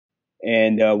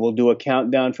and we'll do a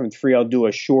countdown from 3. I'll do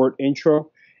a short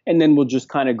intro, and then we'll just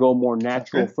kind of go more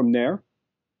natural from there.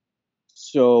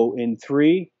 So in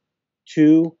 3,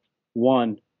 2,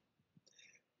 1.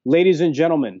 Ladies and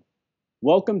gentlemen,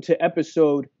 welcome to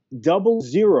episode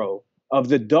 00 of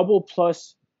the Double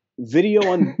Plus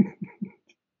video on...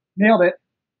 Nailed it.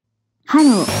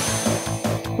 Hello.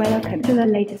 Welcome to the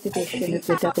latest edition of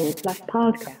the Double Plus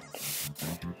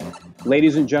podcast.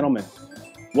 Ladies and gentlemen,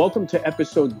 welcome to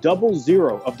episode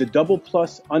 00 of the Double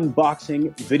Plus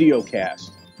unboxing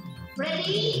videocast.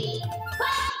 Ready?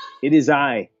 It is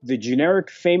I, the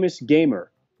generic famous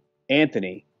gamer,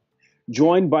 Anthony,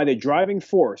 joined by the driving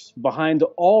force behind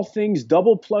all things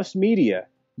Double Plus media,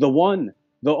 the one,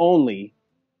 the only,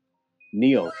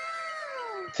 Neal.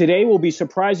 Today we'll be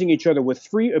surprising each other with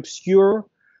 3 obscure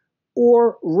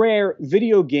or rare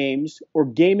video games or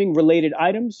gaming related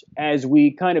items as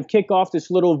we kind of kick off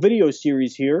this little video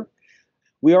series here.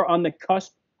 We are on the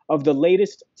cusp of the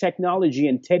latest technology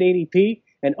in 1080p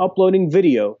and uploading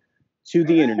video to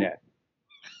the internet.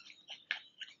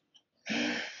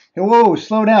 Whoa,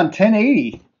 slow down,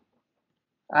 1080.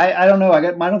 I don't know. I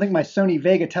don't think my Sony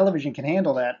Vega television can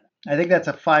handle that. I think that's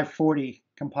a 540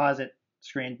 composite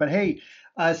screen. But hey,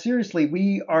 seriously,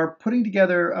 we are putting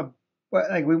together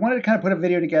we wanted to kind of put a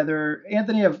video together.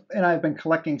 Anthony and I have been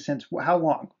collecting since how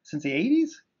long? Since the 80s?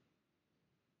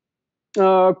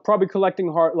 Probably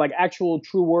collecting actual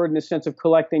true word in the sense of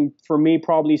collecting for me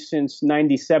probably since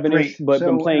 97-ish, but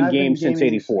been playing games since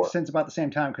 84. Since about the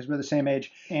same time because we're the same age.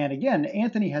 And again,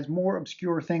 Anthony has more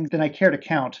obscure things than I care to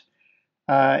count.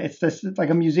 It's like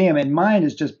a museum, and mine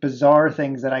is just bizarre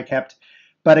things that I kept.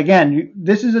 But again,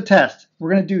 this is a test.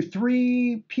 We're going to do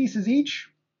 3 pieces each.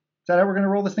 Is that how we're going to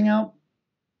roll this thing out?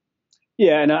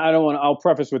 Yeah, and I'll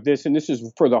preface with this, and this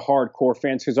is for the hardcore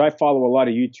fans, because I follow a lot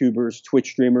of YouTubers,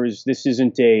 Twitch streamers. This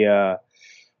isn't a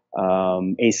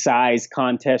size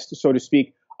contest, so to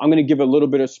speak. I'm going to give a little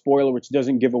bit of spoiler, which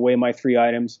doesn't give away my 3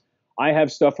 items. I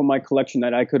have stuff in my collection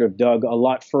that I could have dug a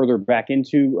lot further back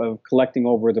into collecting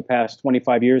over the past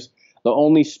 25 years. The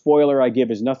only spoiler I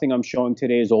give is nothing I'm showing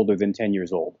today is older than 10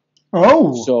 years old.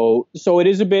 Oh. So it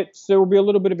is a bit, there will be a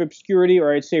little bit of obscurity,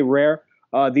 or I'd say rare.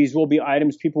 These will be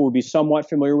items people will be somewhat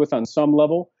familiar with on some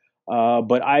level,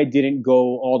 but I didn't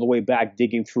go all the way back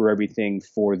digging through everything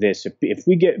for this. If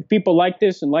we get people like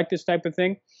this and like this type of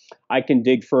thing, I can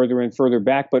dig further and further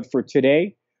back. But for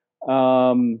today,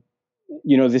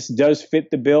 this does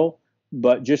fit the bill.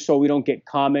 But just so we don't get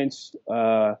comments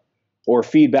or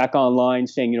feedback online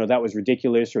saying, that was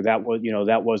ridiculous or that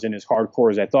wasn't as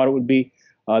hardcore as I thought it would be.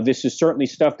 This is certainly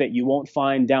stuff that you won't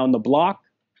find down the block.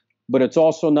 But it's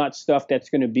also not stuff that's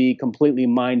going to be completely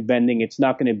mind-bending. It's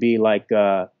not going to be like,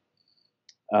 what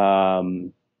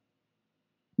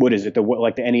is it?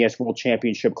 Like the NES World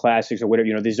Championship Classics or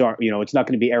whatever. These aren't. It's not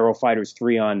going to be Aero Fighters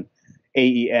 3 on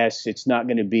AES. It's not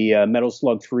going to be Metal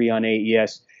Slug 3 on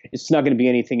AES. It's not going to be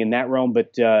anything in that realm.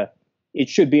 But it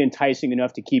should be enticing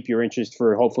enough to keep your interest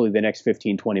for hopefully the next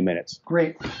 15, 20 minutes.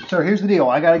 Great. So here's the deal.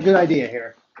 I got a good idea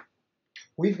here.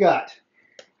 We've got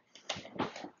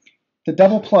the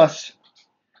Double Plus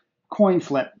coin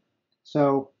flip.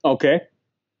 So okay,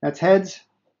 that's heads,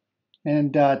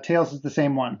 and tails is the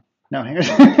same one. No, hang on.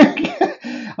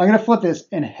 I'm gonna flip this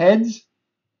and heads.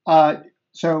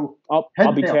 So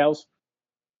I'll be tails.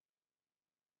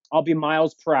 I'll be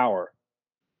miles per hour.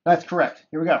 That's correct.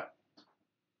 Here we go.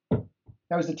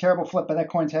 That was a terrible flip, but that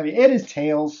coin's heavy. It is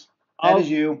tails. That is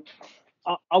you.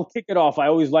 I'll kick it off. I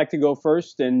always like to go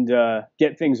first and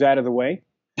get things out of the way.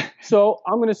 So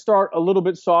I'm going to start a little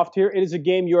bit soft here. It is a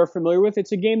game you are familiar with.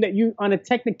 It's a game that you, on a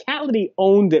technicality,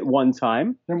 owned at one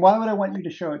time. Then why would I want you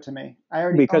to show it to me?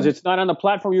 Because it's not on the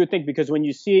platform you would think. Because when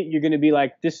you see it, you're going to be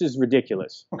like, this is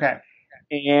ridiculous. Okay.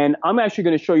 And I'm actually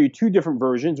going to show you 2 different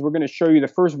versions. We're going to show you the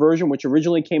first version, which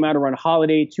originally came out around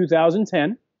holiday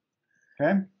 2010.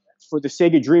 Okay. For the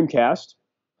Sega Dreamcast.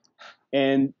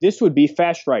 And this would be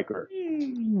Fast Striker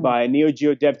by Neo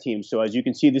Geo Dev Team. So as you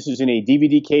can see, this is in a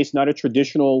DVD case, not a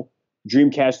traditional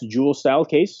Dreamcast jewel style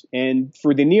case. And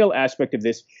for the Neal aspect of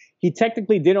this, he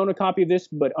technically did own a copy of this,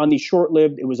 but on the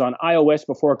short-lived, it was on iOS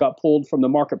before it got pulled from the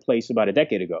marketplace about a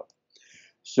decade ago.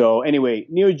 So anyway,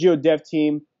 Neo Geo Dev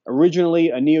Team, originally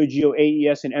a Neo Geo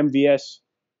AES and MVS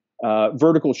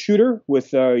vertical shooter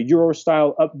with a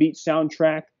Euro-style upbeat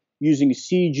soundtrack using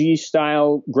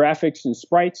CG-style graphics and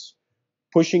sprites,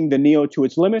 pushing the Neo to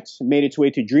its limits, made its way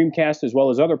to Dreamcast as well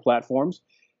as other platforms,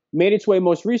 made its way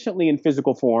most recently in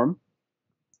physical form,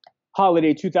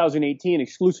 holiday 2018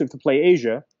 exclusive to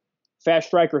PlayAsia, Fast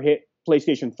Striker hit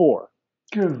PlayStation 4.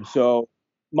 So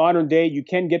modern day, you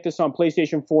can get this on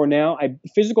PlayStation 4 now.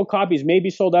 Physical copies may be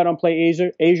sold out on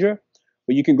PlayAsia,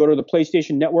 but you can go to the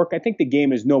PlayStation Network. I think the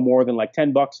game is no more than like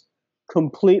 $10.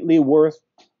 Completely worth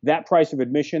that price of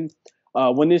admission.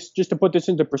 Just to put this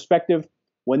into perspective,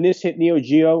 when this hit Neo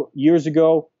Geo years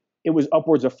ago, it was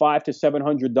upwards of $500 to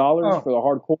 $700 for the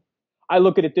hardcore. I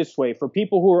look at it this way: for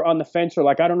people who are on the fence or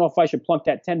like, I don't know if I should plunk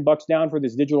that $10 down for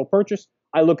this digital purchase,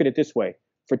 I look at it this way: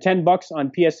 for $10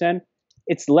 on PSN,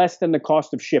 it's less than the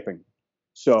cost of shipping.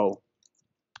 So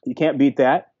you can't beat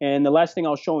that. And the last thing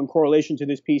I'll show in correlation to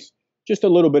this piece, just a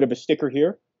little bit of a sticker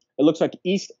here. It looks like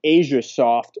East Asia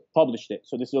Soft published it.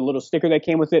 So this is a little sticker that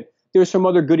came with it. There's some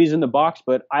other goodies in the box,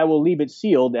 but I will leave it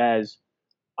sealed as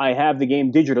I have the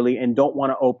game digitally and don't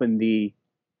want to open the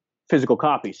physical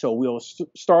copy. So we'll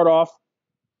start off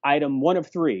item 1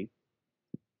 of 3.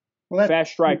 Well,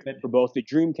 Fast Strike for both the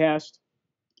Dreamcast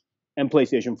and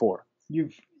PlayStation 4.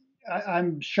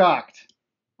 I'm shocked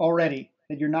already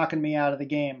that you're knocking me out of the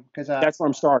game, because that's where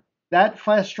I'm starting. That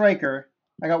Fast Striker,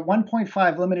 I got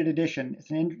 1.5 limited edition.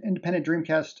 It's an independent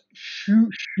Dreamcast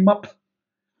shmup.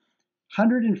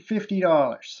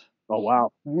 $150. Oh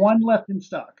wow! One left in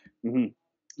stock. Mm-hmm.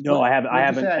 No, I haven't.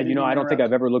 I don't think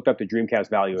I've ever looked up the Dreamcast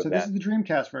value of that. So this is the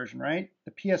Dreamcast version, right?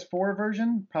 The PS4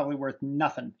 version, probably worth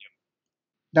nothing.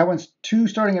 That one's 2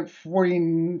 starting at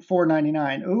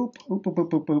 $44.99.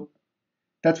 Oop.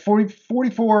 That's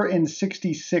 44 and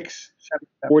 66.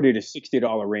 $40 to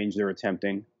 $60 range they're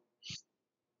attempting.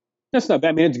 That's not bad.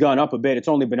 I mean, it's gone up a bit. It's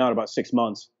only been out about 6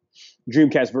 months.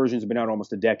 Dreamcast version's been out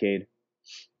almost a decade.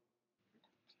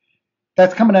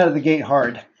 That's coming out of the gate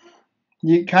hard.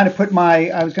 You kind of put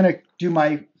I was going to do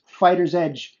my Fighter's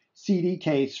Edge CD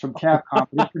case from Capcom,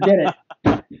 but forget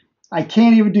it. I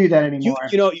can't even do that anymore.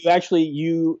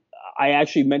 I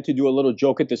actually meant to do a little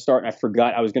joke at the start, and I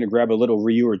forgot. I was going to grab a little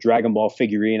Ryu or Dragon Ball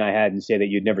figurine I had and say that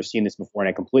you'd never seen this before, and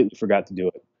I completely forgot to do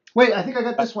it. Wait, I think I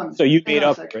got this one. So you made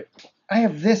up for it. I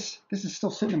have this. This is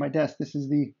still sitting in my desk. This is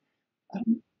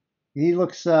he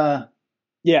looks...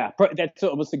 Yeah, that's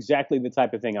almost exactly the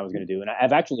type of thing I was going to do, and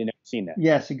I've actually never seen that.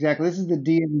 Yes, exactly. This is the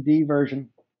D&D version.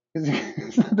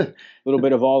 A little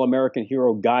bit of all-American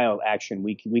hero guile action.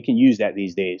 We can use that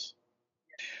these days.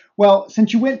 Well,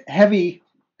 since you went heavy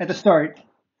at the start,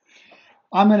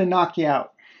 I'm going to knock you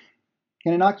out.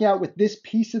 Going to knock you out with this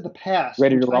piece of the past.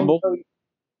 Ready to rumble?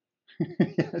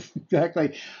 Yes,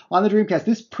 exactly. On the Dreamcast.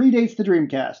 This predates the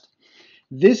Dreamcast.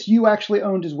 This you actually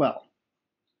owned as well.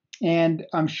 And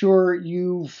I'm sure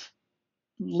you've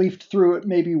leafed through it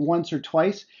maybe once or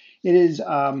twice. It is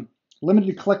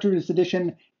limited collector's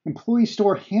edition employee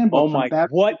store handbook. Oh my!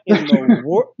 What in the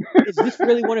world? Is this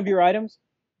really one of your items?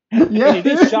 Yeah, it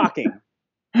is shocking.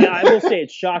 Yeah, I will say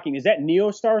it's shocking. Is that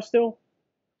Neostar still?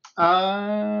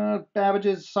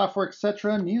 Babbage's software,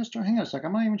 etc. Neostar. Hang on a sec.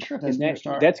 I'm not even sure if that's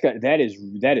Neostar.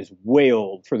 That is way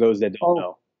old for those that don't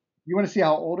know. You want to see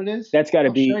how old it is? That's got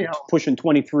to be pushing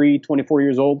 23, 24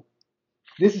 years old.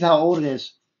 This is how old it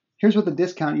is. Here's what the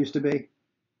discount used to be.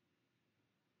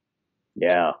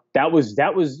 Yeah, that was,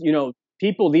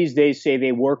 people these days say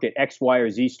they work at X, Y, or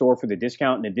Z store for the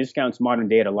discount, and the discounts modern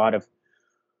day at a lot of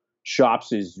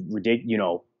shops is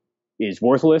ridiculous, is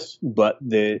worthless. But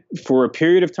for a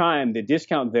period of time, the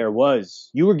discount there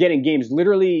you were getting games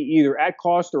literally either at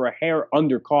cost or a hair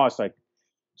under cost.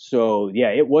 So yeah,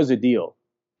 it was a deal.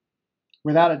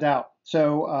 Without a doubt.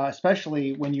 So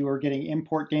especially when you were getting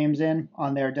import games in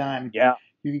on their dime. Yeah.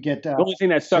 You could get... the only thing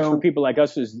that sucks for people like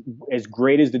us is, as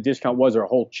great as the discount was, our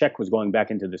whole check was going back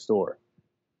into the store.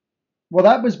 Well,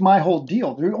 that was my whole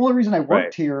deal. The only reason I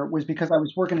worked here was because I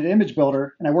was working at Image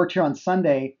Builder, and I worked here on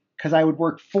Sunday because I would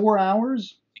work 4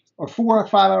 hours or 4 or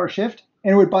 5 hour shift,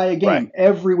 and would buy a game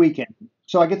every weekend.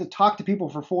 So I get to talk to people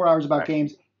for 4 hours about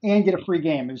games and get a free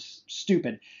game. It was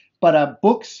stupid. But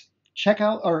books,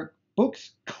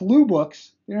 clue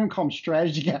books, they don't call them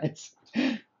strategy guides.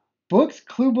 Books,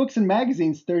 clue books, and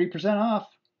magazines, 30% off.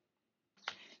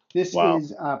 This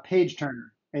is Page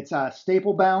Turner. It's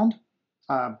staple bound.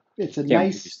 It's a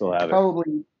nice,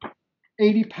 probably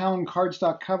 80-pound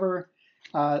cardstock cover.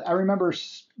 I remember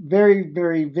very,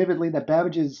 very vividly that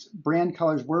Babbage's brand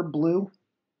colors were blue.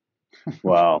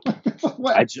 Wow.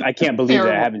 I can't believe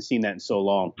that I haven't seen that in so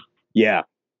long. Yeah,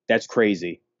 that's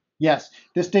crazy. Yes,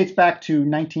 this dates back to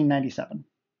 1997.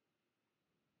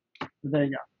 There you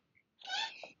go.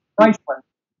 Priceless.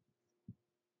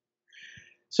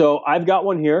 So I've got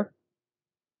one here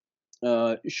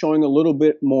showing a little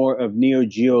bit more of Neo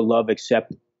Geo love,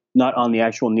 except not on the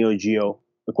actual Neo Geo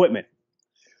equipment.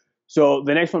 So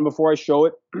the next one before I show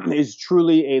it is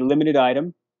truly a limited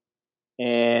item.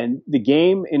 And the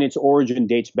game in its origin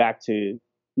dates back to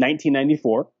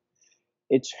 1994.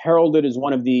 It's heralded as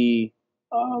one of the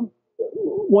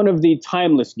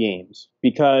timeless games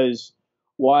because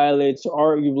While it's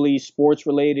arguably sports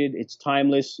related, it's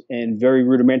timeless and very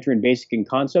rudimentary and basic in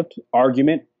concept.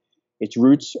 Argument, its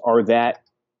roots are that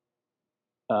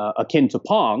akin to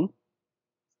Pong.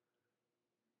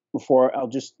 Before I'll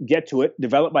just get to it,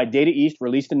 developed by Data East,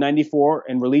 released in '94,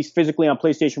 and released physically on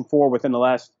PlayStation 4 within the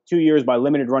last 2 years by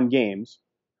Limited Run Games.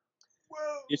 Whoa.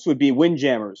 This would be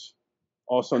Windjammers,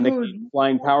 also nicknamed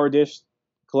Flying Power Disc,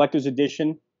 Collector's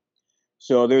Edition.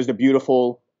 So there's the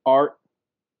beautiful art.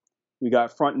 We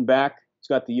got front and back. It's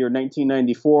got the year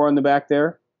 1994 on the back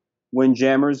there,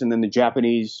 Windjammers, and then the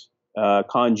Japanese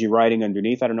kanji writing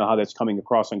underneath. I don't know how that's coming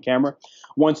across on camera.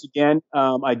 Once again,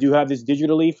 I do have this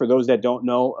digitally, for those that don't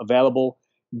know, available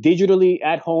digitally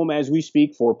at home as we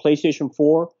speak for PlayStation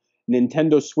 4,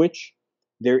 Nintendo Switch.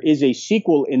 There is a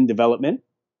sequel in development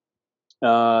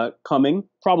coming,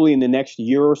 probably in the next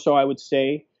year or so, I would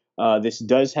say. This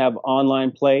does have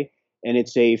online play, and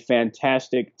it's a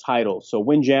fantastic title. So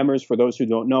Windjammers, for those who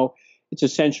don't know, it's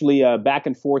essentially back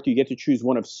and forth. You get to choose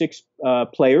one of 6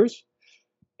 players.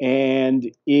 And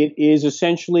it is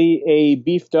essentially a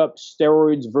beefed up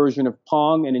steroids version of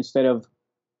Pong. And instead of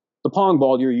the Pong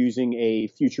ball, you're using a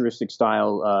futuristic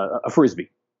style, a Frisbee.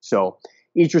 So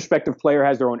each respective player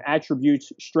has their own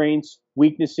attributes, strengths,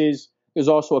 weaknesses. There's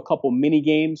also a couple mini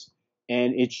games,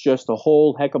 and it's just a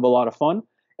whole heck of a lot of fun.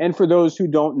 And for those who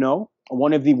don't know,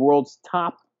 one of the world's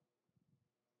top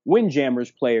Windjammers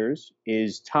players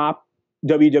is top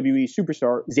WWE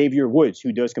superstar Xavier Woods,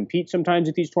 who does compete sometimes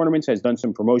at these tournaments, has done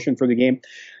some promotion for the game.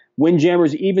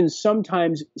 Windjammers even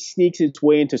sometimes sneaks its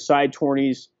way into side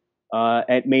tourneys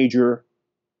at major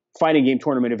fighting game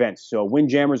tournament events. So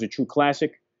Windjammers, a true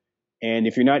classic. And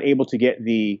if you're not able to get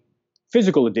the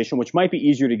physical edition, which might be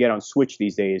easier to get on Switch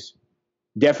these days,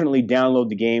 definitely download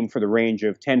the game for the range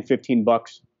of $10,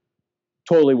 $15.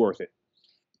 Totally worth it.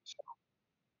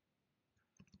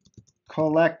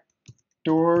 Collector's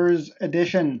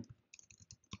Edition.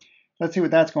 Let's see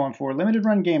what that's going for. Limited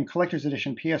Run Game, Collector's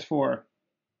Edition, PS4.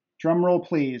 Drum roll,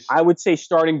 please. I would say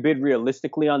starting bid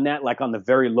realistically on that, like on the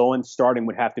very low end, starting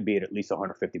would have to be at least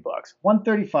 $150.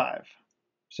 $135.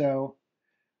 So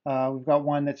we've got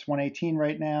one that's $118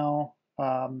 right now.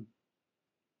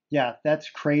 Yeah, that's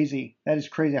crazy. That is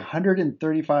crazy. $135.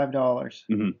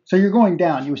 Mm-hmm. So you're going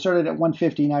down. You started at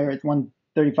 $150, now you're at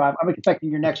 $135. I'm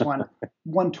expecting your next one,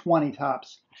 $120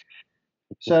 tops.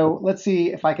 So let's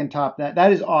see if I can top that.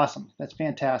 That is awesome. That's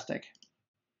fantastic.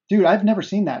 Dude, I've never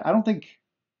seen that. I don't think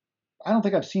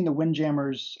I've seen the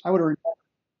Windjammers. I would have.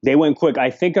 They went quick.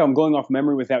 I think I'm going off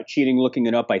memory without cheating, looking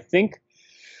it up. I think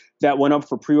that went up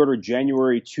for pre-order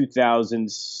January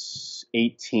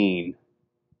 2018.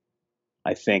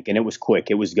 I think, and it was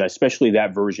quick. It was especially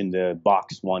that version, the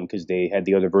box one, because they had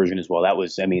the other version as well. It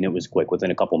was quick within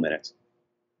a couple minutes.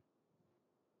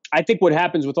 I think what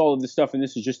happens with all of this stuff, and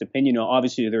this is just opinion,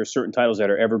 obviously there are certain titles that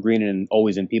are evergreen and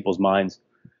always in people's minds.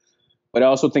 But I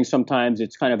also think sometimes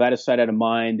it's kind of out of sight, out of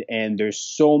mind, and there's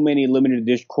so many limited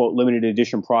edition, quote, limited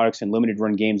edition products and limited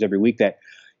run games every week that,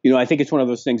 I think it's one of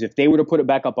those things. If they were to put it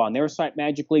back up on their site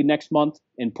magically next month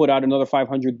and put out another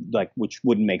 500, which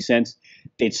wouldn't make sense,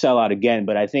 they'd sell out again.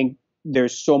 But I think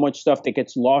there's so much stuff that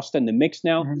gets lost in the mix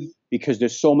now because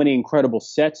there's so many incredible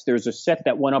sets. There's a set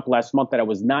that went up last month that I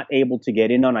was not able to get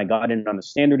in on. I got in on the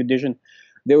standard edition.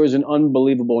 There was an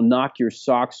unbelievable knock your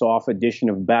socks off edition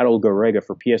of Battle Garega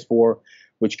for PS4,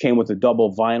 which came with a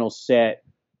double vinyl set,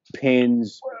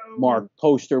 pins,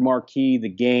 poster marquee, the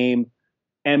game,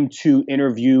 M2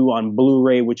 interview on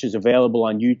Blu-ray, which is available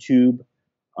on YouTube.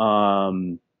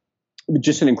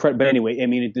 Just an incredible. But anyway,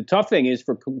 the tough thing is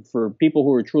for people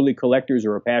who are truly collectors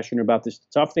or are passionate about this. The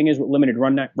tough thing is with limited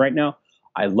run right now.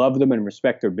 I love them and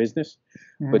respect their business,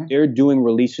 but they're doing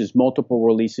multiple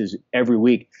releases every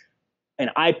week. And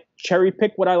I cherry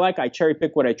pick what I like. I cherry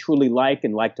pick what I truly like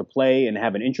and like to play and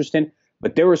have an interest in.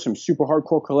 But there are some super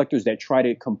hardcore collectors that try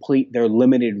to complete their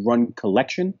limited run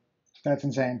collection. That's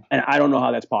insane. And I don't know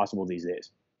how that's possible these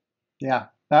days. Yeah.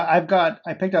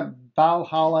 I picked up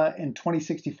Valhalla in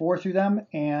 2064 through them,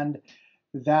 and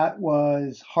that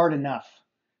was hard enough.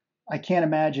 I can't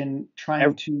imagine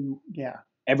trying to.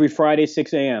 Every Friday,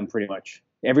 6 a.m. pretty much.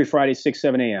 Every Friday, 6,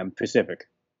 7 a.m. Pacific.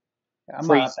 Yeah, I'm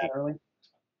not up that early.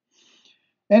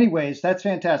 Anyways, that's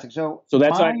fantastic. So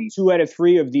that's 2 out of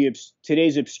 3 of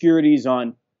today's obscurities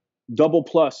on Double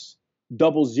Plus,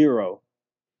 00.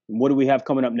 What do we have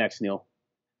coming up next, Neal?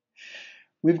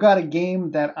 We've got a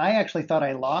game that I actually thought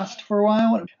I lost for a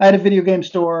while. I had a video game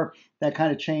store that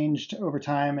kind of changed over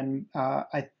time, and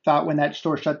I thought when that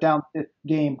store shut down, this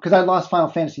game, because I lost Final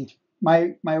Fantasy,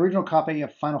 my original copy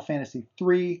of Final Fantasy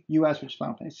 3 US, which is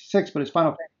Final Fantasy 6, but it's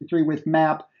Final Fantasy 3 with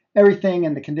map, everything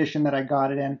in the condition that I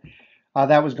got it in.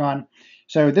 That was gone.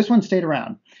 So this one stayed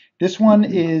around. This one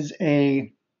is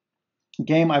a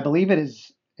game, I believe it is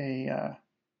I'm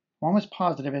almost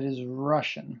positive it is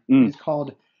Russian. It is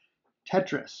called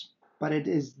Tetris, but it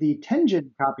is the Tenjin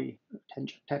copy of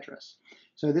Tetris.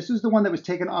 So this is the one that was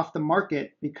taken off the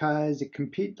market because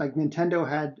Nintendo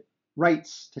had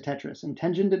rights to Tetris, and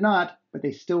Tenjin did not, but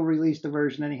they still released a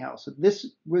version anyhow. So this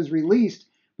was released,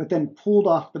 but then pulled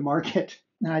off the market.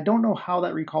 And I don't know how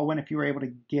that recall went, if you were able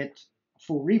to get a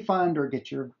full refund or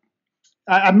get your...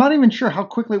 I'm not even sure how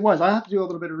quickly it was. I have to do a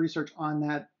little bit of research on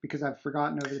that because I've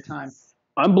forgotten over the time.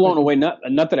 I'm blown away. Not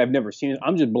that I've never seen it.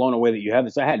 I'm just blown away that you have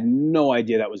this. I had no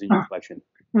idea that was in your collection.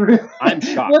 I'm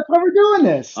shocked. That's why we're doing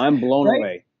this. I'm blown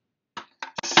away.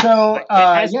 So,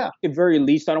 at the very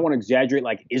least, I don't want to exaggerate.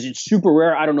 Like, is it super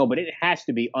rare? I don't know, but it has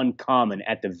to be uncommon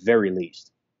at the very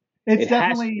least. It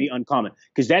definitely has to be uncommon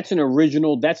because that's an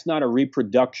original. That's not a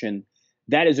reproduction.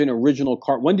 That is an original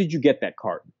cart. When did you get that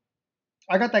cart?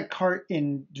 I got that cart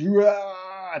in.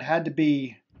 It had to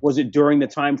be. Was it during the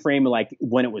time frame, like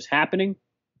when it was happening?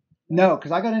 No,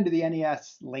 because I got into the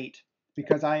NES late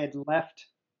because I had left.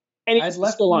 And it's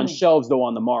still on shelves though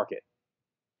on the market.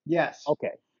 Yes.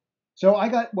 Okay. So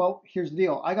here's the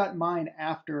deal. I got mine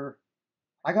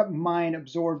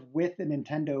absorbed with the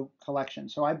Nintendo collection.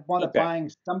 So I wound up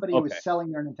buying somebody who was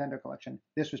selling their Nintendo collection.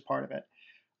 This was part of it.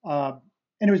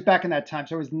 And it was back in that time.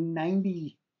 So it was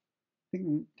 90, I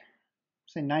think,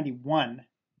 say 91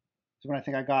 is when I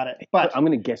think I got it. But I'm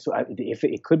going to guess, if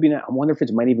it could be, I wonder if it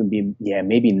might even be,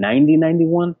 maybe 90,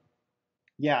 91?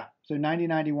 Yeah, so 90,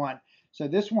 91. So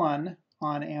this one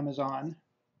on Amazon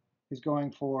is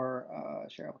going for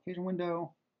share application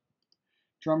window.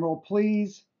 Drum roll,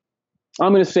 please.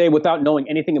 I'm going to say, without knowing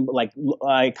anything, like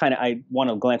I want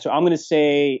to glance. So I'm going to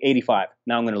say 85.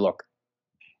 Now I'm going to look.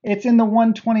 It's in the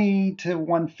 120 to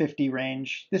 150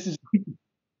 range. This is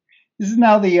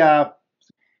now the.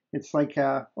 It's like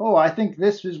I think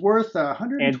this is worth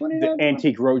 120. The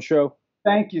Antique Roadshow.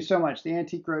 Thank you so much, the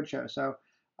Antique Roadshow. So.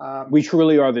 We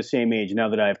truly are the same age. Now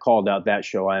that I've called out that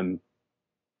show, I'm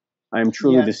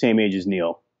truly the same age as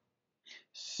Neal.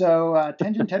 So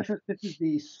Tenjin Tetris, this is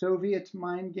the Soviet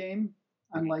mind game,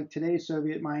 unlike today's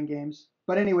Soviet mind games.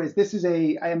 But anyways,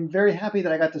 I am very happy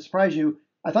that I got to surprise you.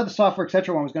 I thought the Software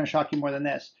Etc. one was going to shock you more than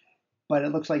this, but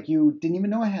it looks like you didn't even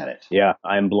know I had it. Yeah,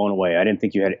 I'm blown away. I didn't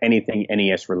think you had anything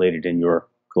NES related in your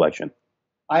collection.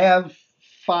 I have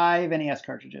 5 NES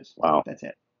cartridges. Wow. That's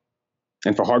it.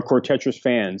 And for hardcore Tetris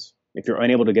fans, if you're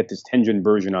unable to get this Tenjin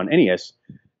version on NES,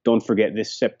 don't forget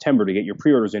this September to get your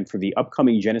pre-orders in for the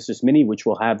upcoming Genesis Mini, which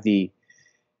will have the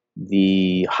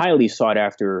highly sought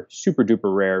after, super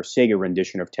duper rare Sega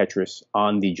rendition of Tetris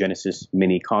on the Genesis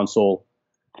Mini console.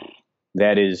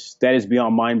 That is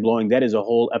beyond mind blowing. That is a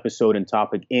whole episode and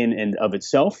topic in and of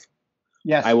itself.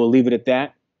 Yes. I will leave it at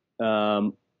that.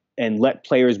 And let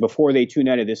players, before they tune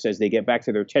out of this, as they get back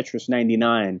to their Tetris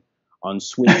 99 on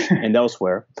Switch and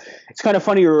elsewhere. It's kind of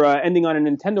funny you're ending on a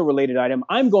Nintendo-related item.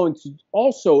 I'm going to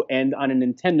also end on a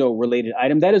Nintendo-related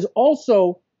item that is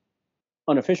also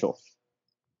unofficial.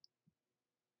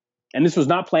 And this was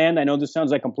not planned. I know this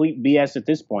sounds like complete BS at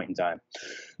this point in time.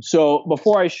 So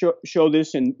before I show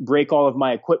this and break all of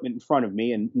my equipment in front of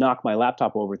me and knock my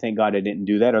laptop over, thank God I didn't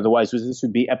do that. Otherwise, this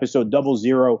would be episode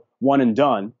 00, one and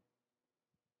done.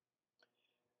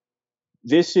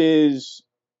 This is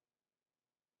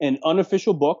an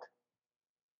unofficial book.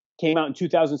 Came out in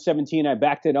 2017. I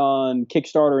backed it on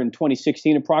Kickstarter in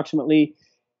 2016 approximately.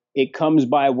 It comes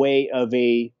by way of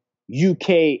a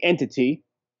UK entity.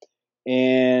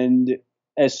 And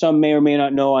as some may or may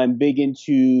not know, I'm big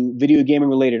into video gaming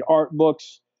related art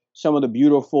books. Some of the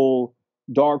beautiful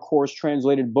Dark Horse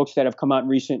translated books that have come out in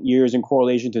recent years in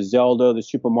correlation to Zelda, the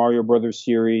Super Mario Brothers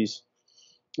series.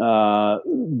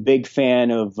 Big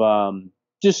fan of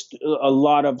just a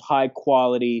lot of high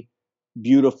quality,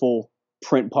 beautiful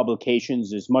print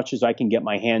publications as much as I can get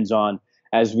my hands on.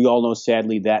 As we all know,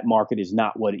 sadly, that market is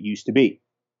not what it used to be.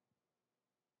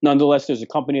 Nonetheless, there's a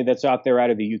company that's out there out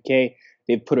of the UK.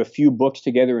 They've put a few books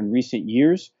together in recent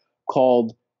years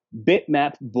called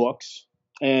Bitmap Books.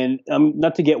 And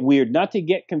not to get weird, not to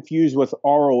get confused with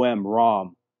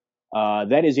ROM.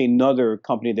 That is another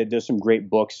company that does some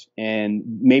great books. And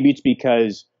maybe it's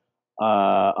because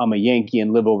I'm a Yankee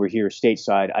and live over here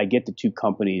stateside, I get the two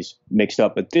companies mixed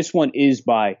up. But this one is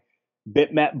by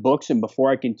Bitmap Books. And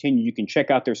before I continue, you can check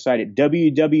out their site at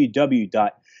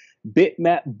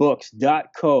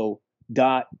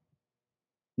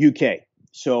www.bitmapbooks.co.uk.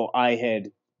 So I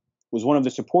was one of the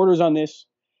supporters on this.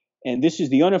 And this is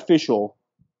the unofficial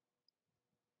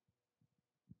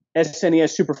SNES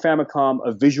Super Famicom,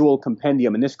 a visual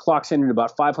compendium. And this clocks in at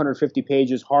about 550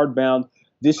 pages, hardbound.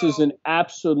 This is an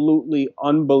absolutely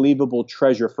unbelievable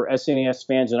treasure for SNES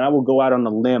fans, and I will go out on a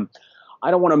limb.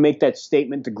 I don't want to make that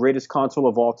statement, the greatest console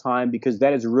of all time, because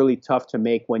that is really tough to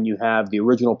make when you have the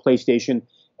original PlayStation,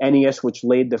 NES, which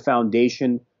laid the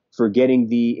foundation for getting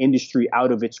the industry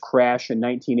out of its crash in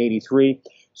 1983.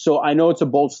 So I know it's a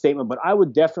bold statement, but I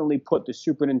would definitely put the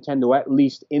Super Nintendo at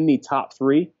least in the top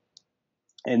three.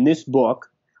 And this book,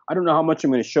 I don't know how much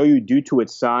I'm going to show you due to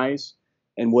its size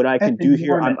and what I can do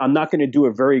here. I'm not going to do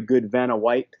a very good Vanna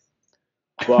White,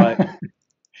 but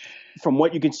from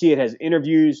what you can see, it has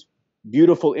interviews,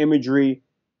 beautiful imagery.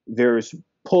 There's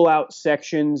pull-out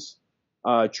sections,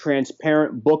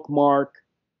 transparent bookmark,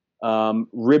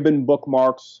 ribbon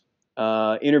bookmarks,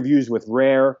 interviews with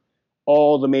Rare,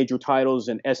 all the major titles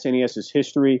in SNES's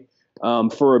history.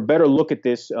 For a better look at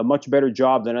this, a much better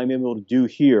job than I'm able to do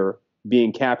here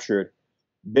being captured,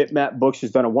 Bitmap Books has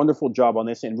done a wonderful job on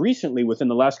this. And recently, within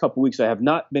the last couple of weeks, I have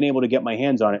not been able to get my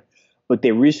hands on it, but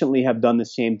they recently have done the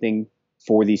same thing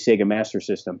for the Sega Master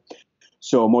System.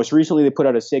 So most recently, they put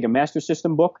out a Sega Master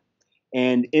System book.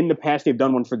 And in the past, they've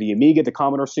done one for the Amiga, the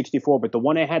Commodore 64, but the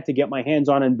one I had to get my hands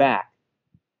on and back,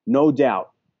 no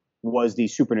doubt, was the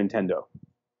Super Nintendo.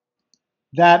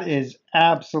 That is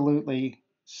absolutely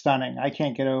stunning. I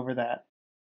can't get over that.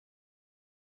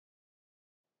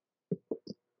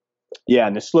 Yeah,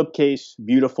 and the slipcase,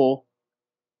 beautiful.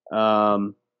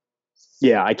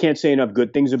 Yeah, I can't say enough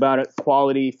good things about it.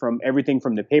 Quality from everything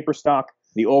from the paper stock,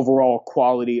 the overall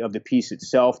quality of the piece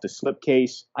itself, the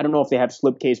slipcase. I don't know if they have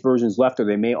slipcase versions left or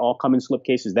they may all come in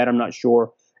slipcases. That I'm not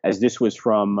sure, as this was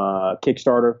from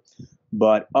Kickstarter.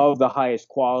 But of the highest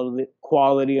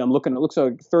quality, I'm looking, it looks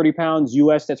like 30 pounds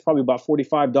US. That's probably about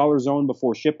 $45 zone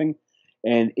before shipping.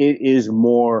 And it is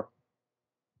more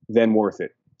than worth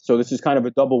it. So this is kind of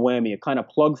a double whammy, a kind of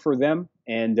plug for them.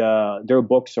 And their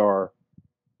books are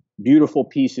beautiful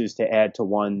pieces to add to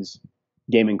one's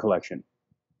gaming collection.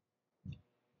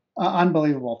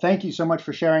 Unbelievable. Thank you so much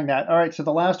for sharing that. All right, so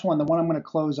the last one, the one I'm going to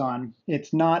close on,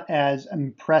 it's not as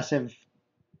impressive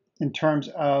in terms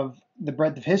of the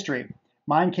breadth of history.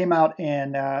 Mine came out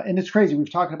and it's crazy.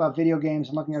 We've talked about video games.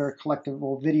 I'm looking at our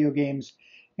collectible video games,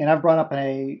 and I've brought up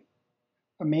a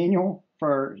manual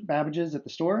for Babbage's at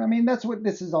the store. I mean, that's what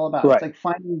this is all about. Right. It's like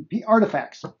finding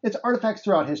artifacts. It's artifacts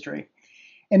throughout history.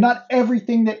 And not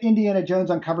everything that Indiana Jones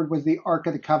uncovered was the Ark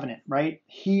of the Covenant, right?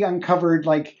 He uncovered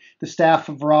like the Staff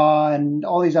of Ra and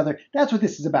all these other. That's what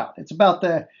this is about. It's about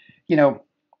the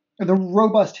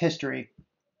robust history.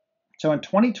 So in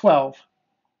 2012,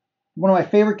 one of my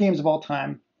favorite games of all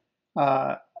time,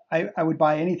 I would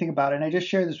buy anything about it. And I just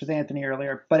shared this with Anthony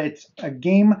earlier, but it's a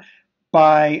game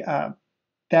by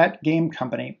that game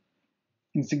company.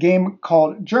 It's a game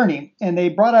called Journey, and they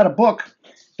brought out a book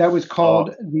that was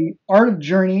called The Art of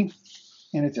Journey,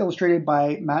 and it's illustrated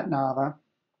by Matt Nava.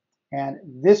 And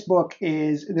this book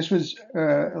was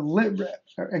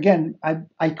again,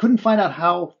 I couldn't find out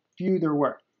how few there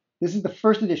were. This is the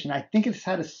first edition. I think it's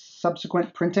had a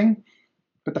subsequent printing,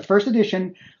 but the first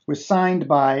edition was signed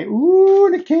by,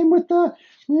 and it came with a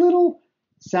little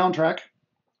soundtrack,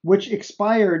 which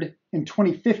expired in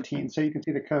 2015. So you can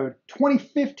see the code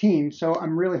 2015. So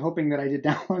I'm really hoping that I did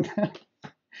download that.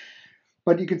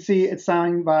 But you can see it's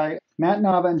signed by Matt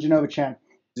Nava and Genova Chen.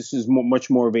 This is much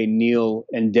more of a Neal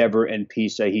endeavor and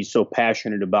piece. He's so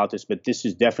passionate about this, but this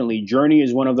is definitely, Journey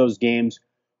is one of those games,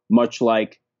 much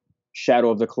like Shadow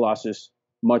of the Colossus,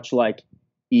 much like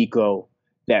Eco,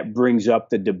 that brings up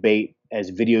the debate as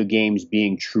video games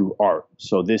being true art.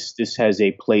 So this has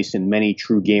a place in many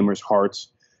true gamers' hearts.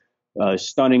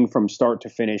 Stunning from start to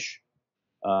finish.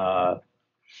 A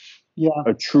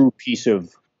true piece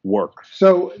of work.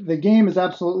 So the game is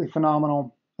absolutely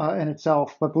phenomenal in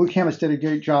itself, but Blue Canvas did a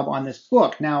great job on this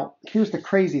book. Now, here's the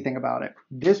crazy thing about it.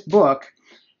 This book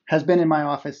has been in my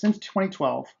office since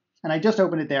 2012, and I just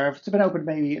opened it there. It's been opened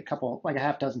maybe a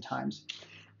half dozen times.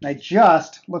 And I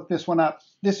just looked this one up.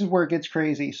 This is where it gets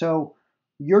crazy. So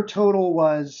your total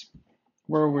was,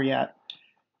 where were we at?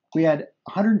 We had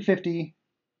 150.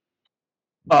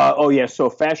 So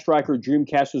Fast Striker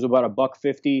Dreamcast was about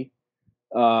 $150.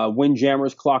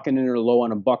 Windjammer's clocking in at a low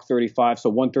on $135, so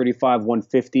 135,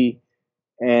 150,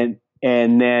 and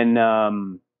then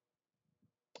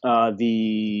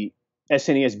the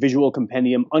SNES Visual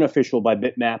Compendium, unofficial by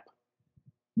Bitmap,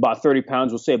 about 30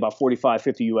 pounds, we'll say about 45,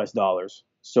 50 US dollars.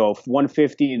 So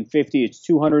 150 and 50, it's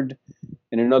 200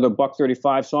 and another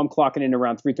 $135. So I'm clocking in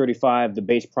around 335, the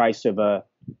base price of a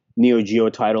Neo Geo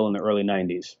title in the early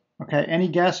 90s. Okay, any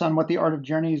guess on what the Art of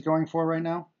Journey is going for right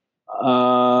now?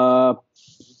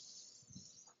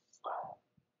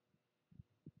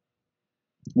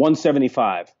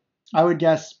 175. I would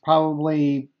guess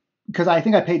probably because I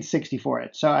think I paid 60 for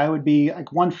it. So I would be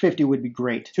like 150 would be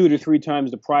great. 2 to 3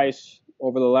 times the price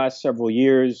over the last several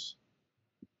years.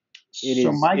 It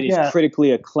So my is guess,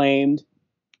 critically acclaimed,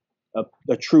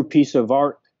 a true piece of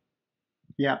art.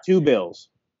 yeah, $2 bills.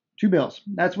 $2.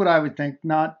 That's what I would think.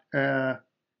 Not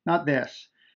this.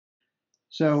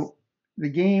 So the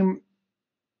game,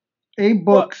 Abe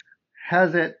Well, Books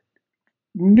has it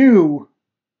new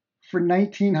for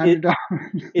 $1,900.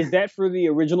 is that for the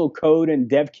original code and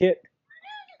dev kit?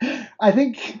 I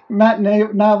think Matt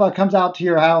Nava comes out to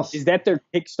your house. Is that their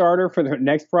Kickstarter for their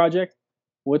next project?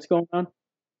 What's going on?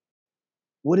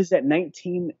 What is that?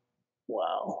 19?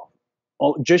 Wow.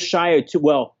 Oh, just shy of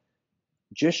 $2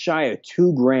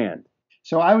 grand.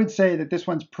 So I would say that this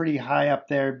one's pretty high up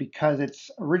there because it's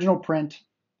original print,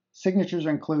 signatures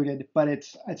are included, but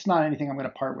it's not anything I'm going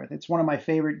to part with. It's one of my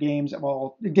favorite games of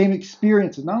all game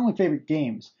experiences, not only favorite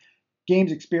games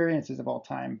experiences of all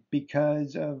time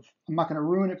because of, I'm not going to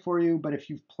ruin it for you, but if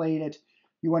you've played it,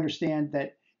 you understand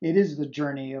that it is the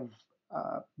journey of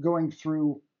going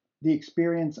through the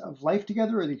experience of life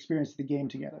together or the experience of the game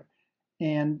together.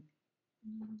 And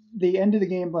the end of the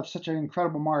game left such an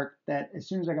incredible mark that as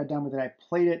soon as I got done with it, I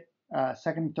played it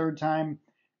second, third time,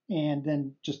 and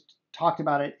then just talked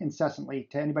about it incessantly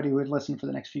to anybody who would listen for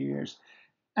the next few years.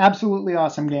 Absolutely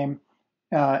awesome game,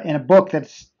 and a book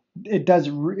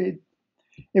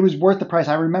it was worth the price.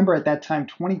 I remember at that time,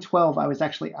 2012, I was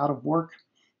actually out of work.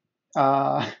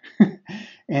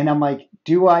 And I'm like,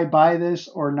 do I buy this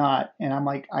or not? And I'm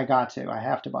like, I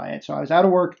have to buy it. So I was out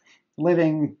of work,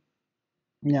 living,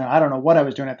 I don't know what I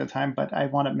was doing at the time, but I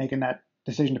wound up making that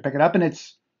decision to pick it up. And it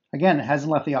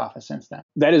hasn't left the office since then.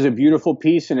 That is a beautiful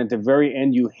piece. And at the very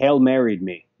end, you Hail Married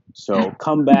me. So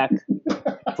come back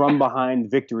from behind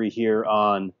victory here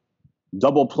on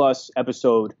Double Plus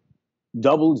episode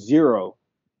 00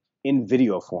 in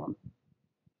video form.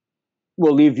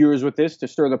 We'll leave viewers with this to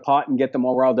stir the pot and get them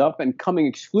all riled up. And coming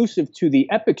exclusive to the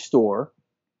Epic Store,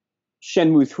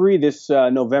 Shenmue 3 this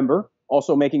November,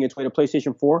 also making its way to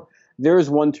PlayStation 4. There's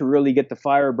one to really get the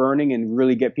fire burning and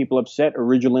really get people upset,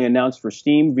 originally announced for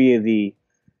Steam via the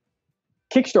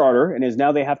Kickstarter, and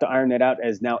now they have to iron that out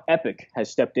as now Epic has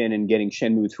stepped in and getting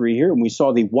Shenmue 3 here. And we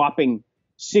saw the whopping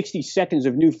 60 seconds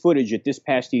of new footage at this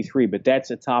past E3, but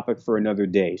that's a topic for another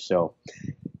day. So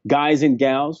guys and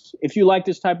gals, if you like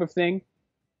this type of thing,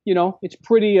 it's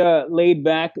pretty laid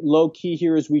back, low key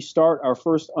here as we start our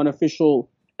first unofficial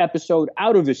episode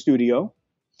out of the studio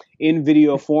in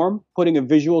video form, putting a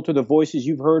visual to the voices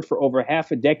you've heard for over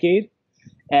half a decade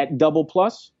at Double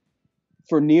Plus.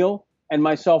 For Neal and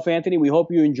myself, Anthony, we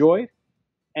hope you enjoyed,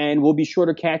 and we'll be sure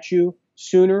to catch you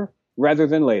sooner rather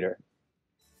than later.